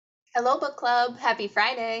Hello, book club. Happy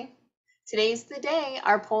Friday. Today's the day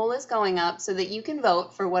our poll is going up so that you can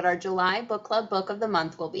vote for what our July book club book of the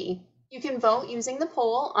month will be. You can vote using the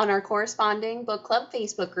poll on our corresponding book club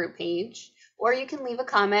Facebook group page, or you can leave a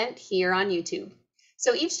comment here on YouTube.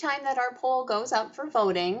 So each time that our poll goes up for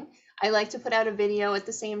voting, I like to put out a video at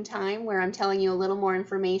the same time where I'm telling you a little more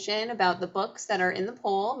information about the books that are in the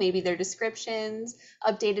poll, maybe their descriptions,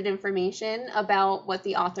 updated information about what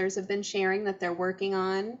the authors have been sharing that they're working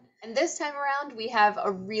on. And this time around, we have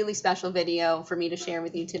a really special video for me to share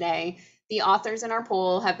with you today. The authors in our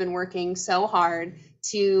poll have been working so hard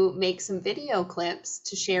to make some video clips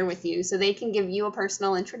to share with you so they can give you a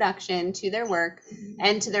personal introduction to their work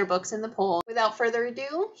and to their books in the poll. Without further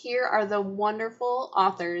ado, here are the wonderful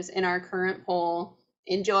authors in our current poll.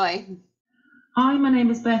 Enjoy. Hi, my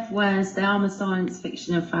name is Beth Wednesday. I'm a science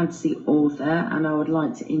fiction and fantasy author, and I would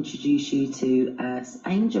like to introduce you to Earth's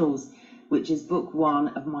Angels, which is book one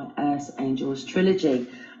of my Earth's Angels trilogy.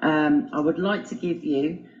 I would like to give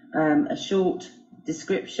you a short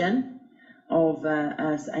description of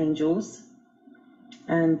Earth's Angels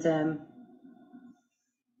and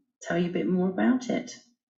tell you a bit more about it.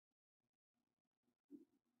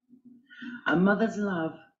 A mother's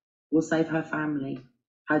love will save her family.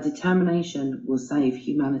 Her determination will save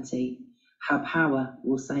humanity. Her power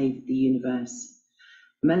will save the universe.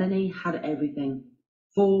 Melanie had everything.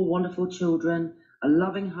 4 wonderful children, a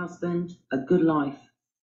loving husband, a good life,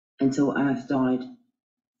 until Earth died.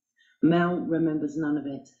 Mel remembers none of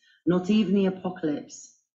it, not even the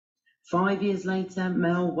apocalypse. 5 years later,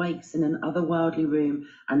 Mel wakes in an otherworldly room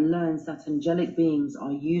and learns that angelic beings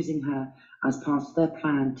are using her as part of their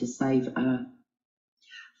plan to save Earth.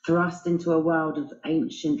 Thrust into a world of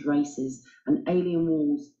ancient races and alien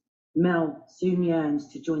walls, Mel soon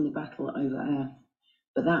yearns to join the battle over Earth,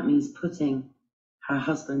 but that means putting her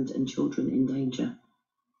husband and children in danger.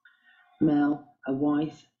 Mel, a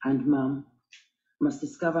wife and mum, must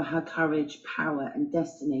discover her courage, power, and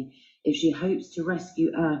destiny if she hopes to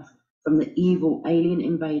rescue Earth from the evil alien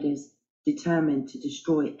invaders determined to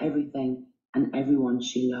destroy everything and everyone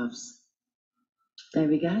she loves. There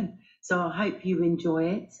we go. So I hope you enjoy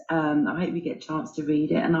it. I hope you get a chance to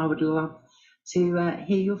read it, and I would love to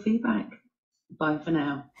hear your feedback. Bye for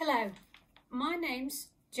now. Hello, my name's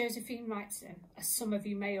Josephine Wrightson, as some of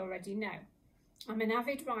you may already know. I'm an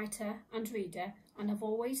avid writer and reader, and I've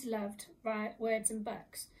always loved words and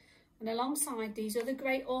books. And alongside these other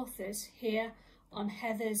great authors here on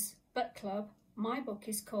Heather's Book Club, my book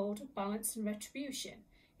is called Balance and Retribution.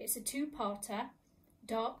 It's a 2-parter,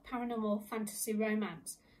 dark paranormal fantasy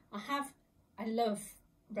romance. I love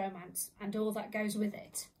romance and all that goes with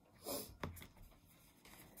it.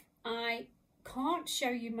 I can't show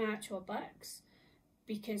you my actual books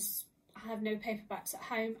because I have no paperbacks at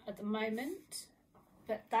home at the moment,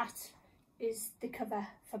 but that is the cover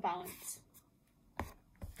for Balance.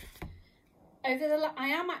 I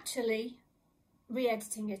am actually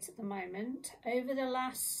re-editing it at the moment. Over the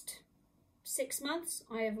last 6 months,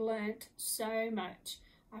 I have learnt so much.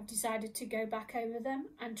 I've decided to go back over them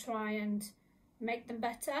and try and make them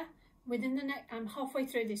better. I'm halfway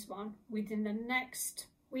through this one. Within the next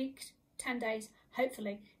week, 10 days,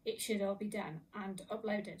 hopefully it should all be done and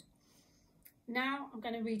uploaded. Now I'm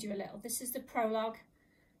going to read you a little. This is the prologue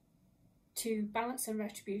to Balance and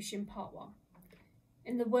Retribution Part 1.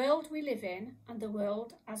 In the world we live in and the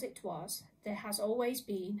world as it was, there has always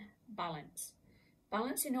been balance.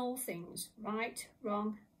 Balance in all things, right,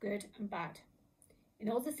 wrong, good and bad. In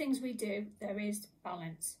all the things we do, there is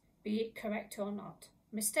balance, be it correct or not.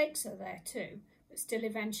 Mistakes are there too, but still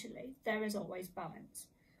eventually there is always balance.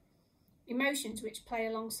 Emotions which play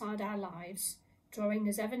alongside our lives, drawing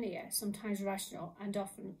us ever near, sometimes rational and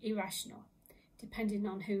often irrational, depending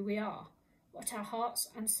on who we are, what our hearts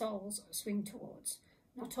and souls swing towards.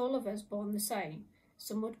 Not all of us born the same.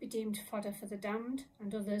 Some would be deemed fodder for the damned,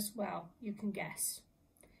 and others, well, you can guess.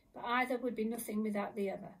 But either would be nothing without the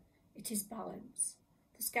other. It is balance.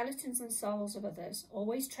 The skeletons and souls of others,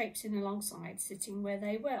 always traipsing alongside, sitting where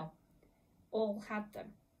they will. All had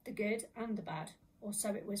them, the good and the bad, or so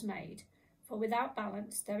it was made. For without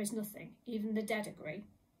balance there is nothing, even the dead agree.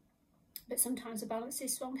 But sometimes the balance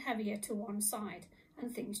is swung heavier to one side,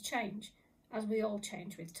 and things change, as we all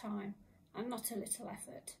change with time, and not a little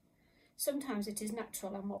effort. Sometimes it is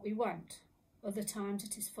natural and what we want. Other times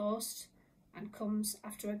it is forced and comes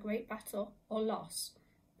after a great battle or loss.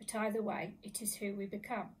 But either way, it is who we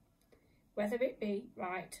become. Whether it be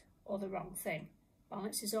right or the wrong thing,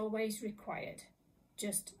 balance is always required.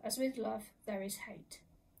 Just as with love, there is hate.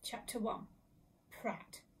 Chapter 1.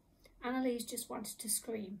 Pratt. Annalise just wanted to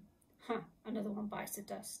scream. Another one bites the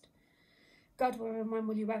dust. God, when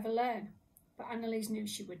will you ever learn? But Annalise knew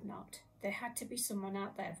she would not. There had to be someone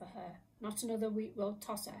out there for her, not another weak-willed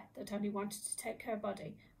tosser that only wanted to take her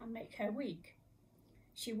body and make her weak.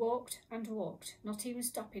 She walked and walked, not even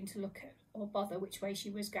stopping to look at or bother which way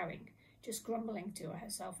she was going, just grumbling to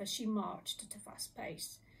herself as she marched at a fast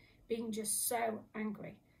pace, being just so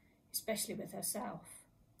angry, especially with herself,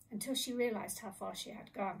 until she realised how far she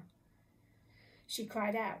had gone. She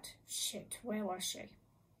cried out, "Shit, where was she?"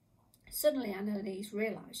 Suddenly Annalise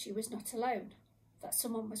realised she was not alone, that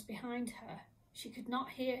someone was behind her. She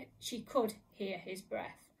could hear his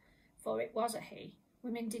breath, for it was a he.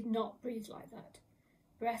 Women did not breathe like that.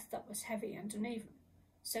 Breath that was heavy and uneven.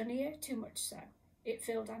 So near, too much so. It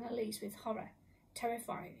filled Annalise with horror,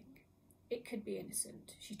 terrifying. It could be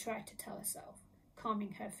innocent, she tried to tell herself,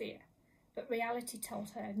 calming her fear. But reality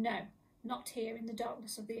told her, no, not here in the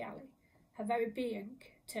darkness of the alley. Her very being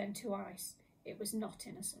turned to ice. It was not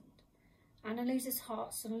innocent. Annalise's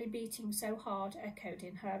heart, suddenly beating so hard, echoed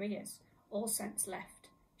in her ears. All sense left.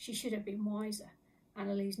 She should have been wiser.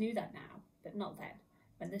 Annalise knew that now, but not then,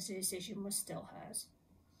 when the decision was still hers.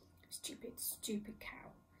 Stupid, stupid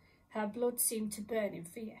cow. Her blood seemed to burn in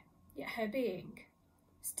fear, yet her being,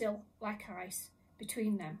 still like ice,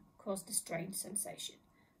 between them caused a strange sensation,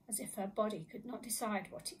 as if her body could not decide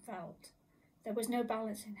what it felt. There was no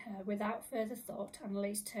balance in her. Without further thought,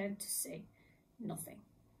 Annalise turned to see nothing.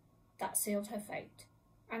 That sealed her fate.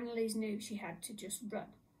 Annalise knew she had to just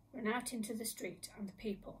run out into the street and the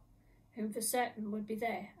people, whom for certain would be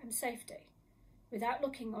there, and safety, without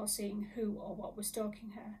looking or seeing who or what was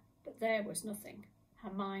stalking her. But there was nothing.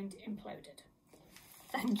 Her mind imploded.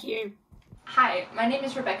 Thank you. Hi, my name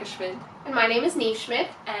is Rebecca Schmidt. And my name is Neve Schmidt.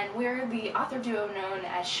 And we're the author duo known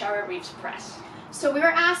as Shara Reeves Press. So we were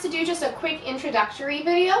asked to do just a quick introductory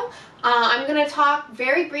video. I'm going to talk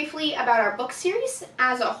very briefly about our book series.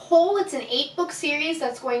 As a whole, it's an 8-book series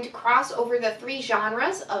that's going to cross over the 3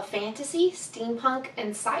 genres of fantasy, steampunk, and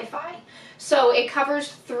sci-fi. So it covers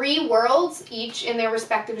 3 worlds, each in their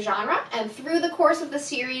respective genre, and through the course of the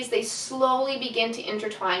series, they slowly begin to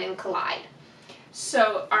intertwine and collide.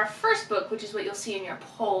 So our first book, which is what you'll see in your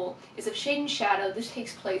poll, is Of Shade and Shadow. This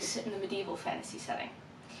takes place in the medieval fantasy setting.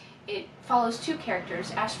 It follows 2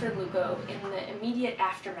 characters, Astra and Lugo, in the immediate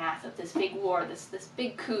aftermath of this big war, this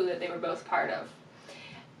big coup that they were both part of.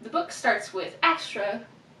 The book starts with Astra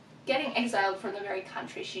getting exiled from the very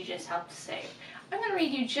country she just helped save. I'm going to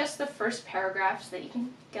read you just the first paragraph so that you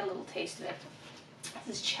can get a little taste of it.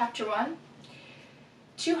 This is chapter 1.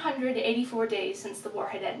 284 days since the war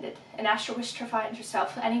had ended, and Astra wished to find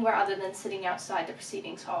herself anywhere other than sitting outside the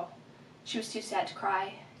proceedings hall. She was too sad to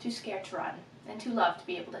cry, too scared to run, and too loved to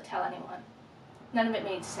be able to tell anyone. None of it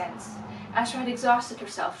made sense. Astra had exhausted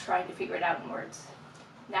herself trying to figure it out in words.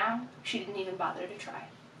 Now, she didn't even bother to try.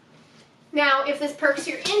 Now, if this perks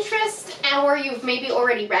your interest, or you've maybe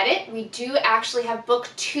already read it, we do actually have book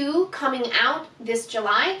 2 coming out this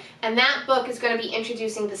July, and that book is going to be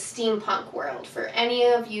introducing the steampunk world for any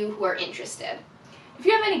of you who are interested. If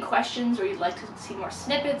you have any questions or you'd like to see more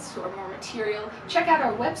snippets or more material, check out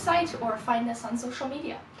our website or find us on social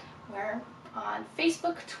media. We're on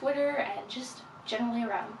Facebook, Twitter, and just generally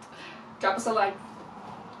around. Drop us a line.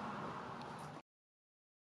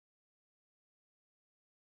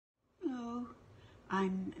 Hello,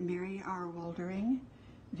 I'm Mary R. Waldering,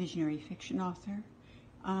 visionary fiction author.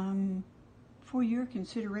 For your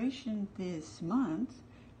consideration this month,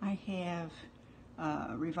 I have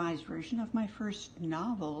a revised version of my first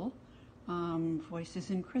novel, Voices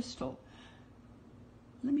in Crystal.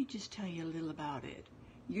 Let me just tell you a little about it.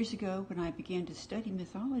 Years ago, when I began to study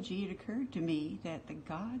mythology, it occurred to me that the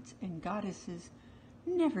gods and goddesses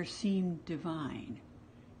never seemed divine.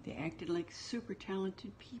 They acted like super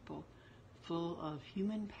talented people, full of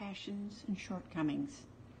human passions and shortcomings.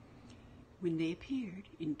 When they appeared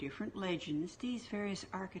in different legends, these various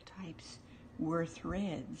archetypes were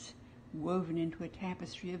threads woven into a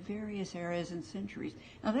tapestry of various eras and centuries.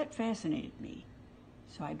 Now that fascinated me,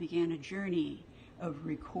 so I began a journey of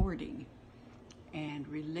recording and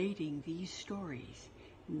relating these stories.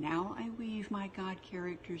 Now I weave my God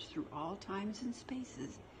characters through all times and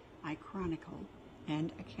spaces. I chronicle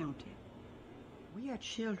and account it. We are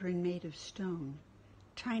children made of stone.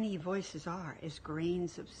 Tiny voices are as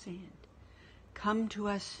grains of sand. Come to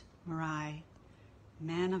us, Mirai,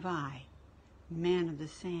 man of eye, man of the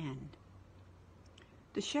sand.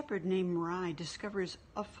 The shepherd named Mirai discovers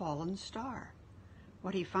a fallen star.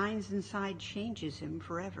 What he finds inside changes him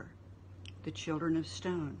forever. The children of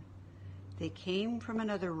stone. They came from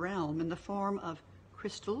another realm in the form of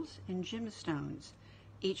crystals and gemstones,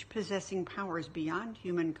 each possessing powers beyond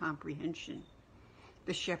human comprehension.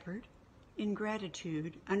 The shepherd in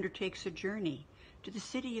gratitude, undertakes a journey to the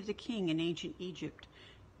city of the king in ancient Egypt.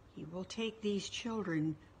 He will take these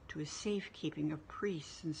children to a safekeeping of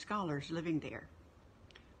priests and scholars living there.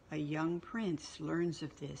 A young prince learns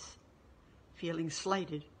of this. Feeling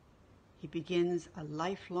slighted, he begins a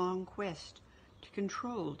lifelong quest to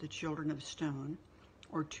control the children of stone,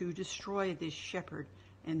 or to destroy this shepherd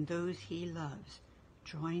and those he loves.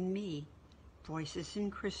 Join me, Voices in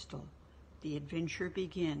Crystal. The adventure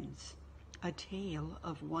begins. A tale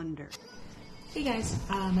of wonder. Hey guys,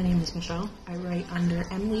 my name is Michelle. I write under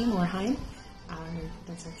Emily Morheim.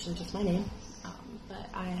 That's actually just my name. But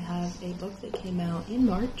I have a book that came out in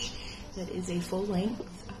March that is a full length.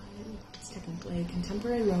 It's technically a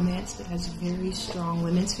contemporary romance that has very strong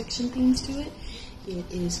women's fiction themes to it.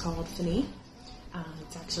 It is called Finis.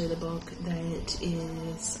 It's actually the book that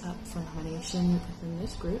is up for nomination within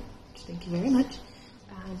this group. Thank you very much.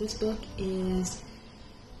 This book is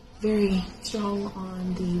very strong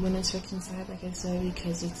on the women's fiction side, like I said,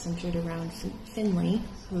 because it's centered around Finley,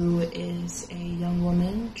 who is a young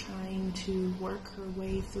woman trying to work her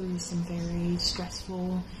way through some very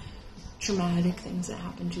stressful, traumatic things that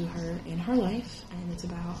happened to her in her life, and it's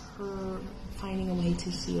about her finding a way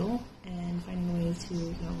to heal and finding a way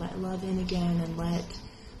to let love in again and let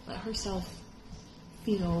herself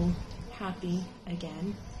feel happy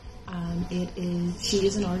again. She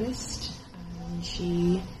is an artist.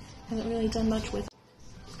 She hasn't really done much with it.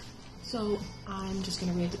 So I'm just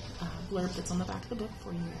going to read the blurb that's on the back of the book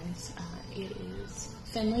for you guys. It is,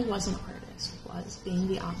 Finley was an artist, was being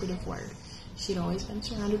the operative word. She'd always been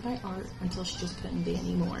surrounded by art until she just couldn't be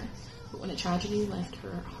anymore. But when a tragedy left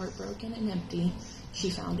her heartbroken and empty, she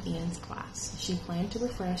found Ian's class. She planned to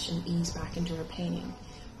refresh and ease back into her painting.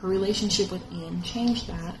 Her relationship with Ian changed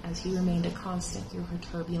that as he remained a constant through her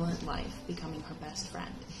turbulent life, becoming her best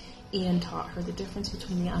friend. Ian taught her the difference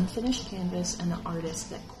between the unfinished canvas and the artist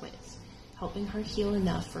that quits, helping her heal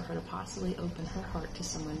enough for her to possibly open her heart to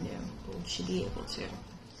someone new. But would she be able to?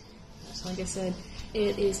 So like I said,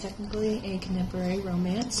 it is technically a contemporary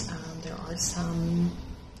romance. There are some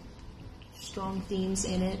strong themes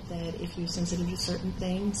in it that if you're sensitive to certain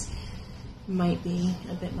things, might be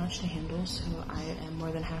a bit much to handle, so I am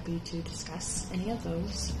more than happy to discuss any of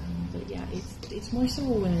those. But yeah, it's more so a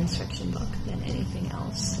women's fiction book than anything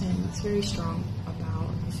else, and it's very strong about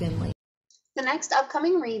Finley. The next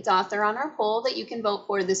upcoming reads author on our poll that you can vote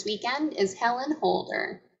for this weekend is Helen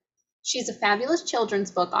Holder. She's a fabulous children's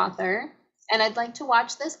book author, and I'd like to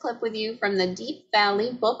watch this clip with you from the Deep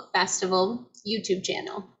Valley Book Festival YouTube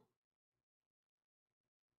channel.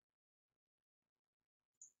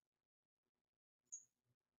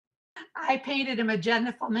 I painted a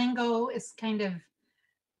magenta flamingo. It's kind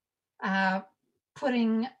of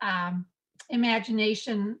putting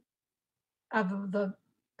imagination of the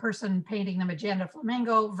person painting the magenta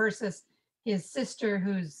flamingo versus his sister,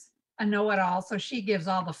 who's a know-it-all. So she gives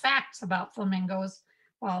all the facts about flamingos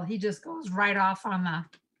while he just goes right off on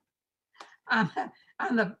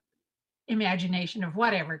the imagination of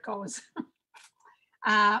whatever goes.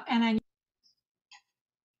 And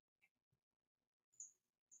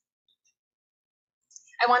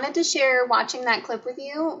I wanted to share watching that clip with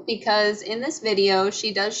you because in this video,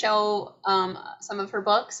 she does show some of her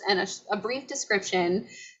books and a brief description.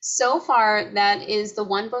 So far, that is the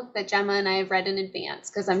one book that Gemma and I have read in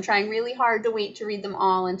advance because I'm trying really hard to wait to read them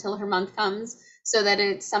all until her month comes so that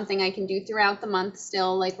it's something I can do throughout the month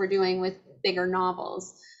still, like we're doing with bigger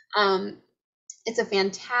novels. It's a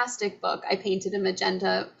fantastic book. I painted a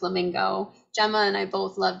magenta flamingo. Gemma and I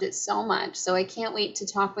both loved it so much, so I can't wait to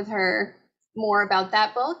talk with her more about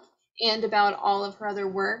that book and about all of her other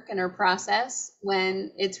work and her process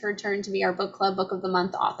when it's her turn to be our book club book of the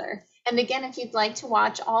month author. And again, if you'd like to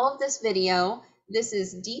watch all of this video, this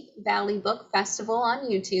is Deep Valley Book Festival on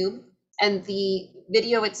YouTube, and the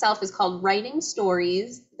video itself is called Writing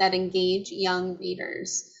Stories That Engage Young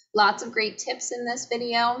Readers. Lots of great tips in this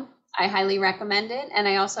video. I highly recommend it, and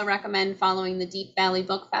I also recommend following the Deep Valley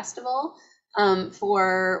Book Festival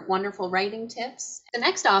for wonderful writing tips. The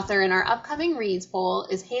next author in our upcoming reads poll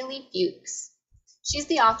is Haley Fuchs. She's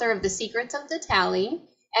the author of The Secrets of the Tally,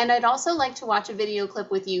 and I'd also like to watch a video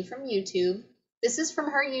clip with you from YouTube. This is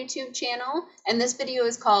from her YouTube channel, and this video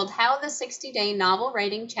is called How the 60-Day Novel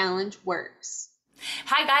Writing Challenge Works.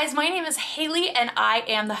 Hi guys, my name is Haley and I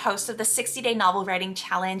am the host of the 60-Day Novel Writing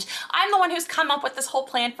Challenge. I'm the one who's come up with this whole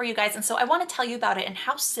plan for you guys, and so I want to tell you about it and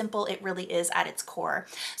how simple it really is at its core.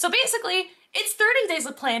 So basically, it's 30 days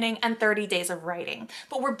of planning and 30 days of writing,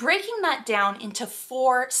 but we're breaking that down into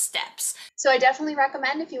 4 steps. So I definitely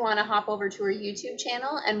recommend if you want to hop over to her YouTube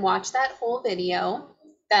channel and watch that whole video.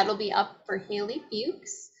 That'll be up for Haley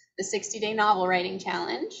Fuchs. the 60-day novel writing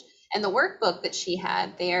challenge. And the workbook that she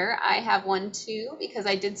had there, I have one too, because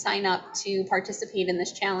I did sign up to participate in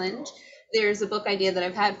this challenge. There's a book idea that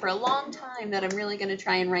I've had for a long time that I'm really going to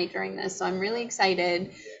try and write during this. So I'm really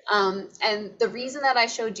excited. And the reason that I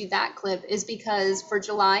showed you that clip is because for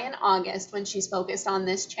July and August, when she's focused on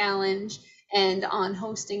this challenge and on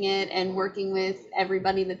hosting it and working with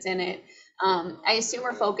everybody that's in it, I assume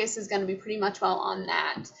her focus is going to be pretty much well on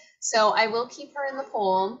that. So I will keep her in the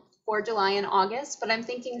poll for July and August, but I'm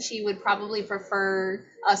thinking she would probably prefer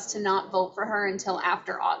us to not vote for her until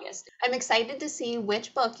after August. I'm excited to see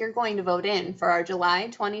which book you're going to vote in for our July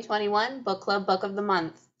 2021 Book Club Book of the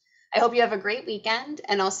Month. I hope you have a great weekend,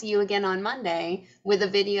 and I'll see you again on Monday with a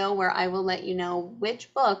video where I will let you know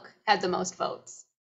which book had the most votes.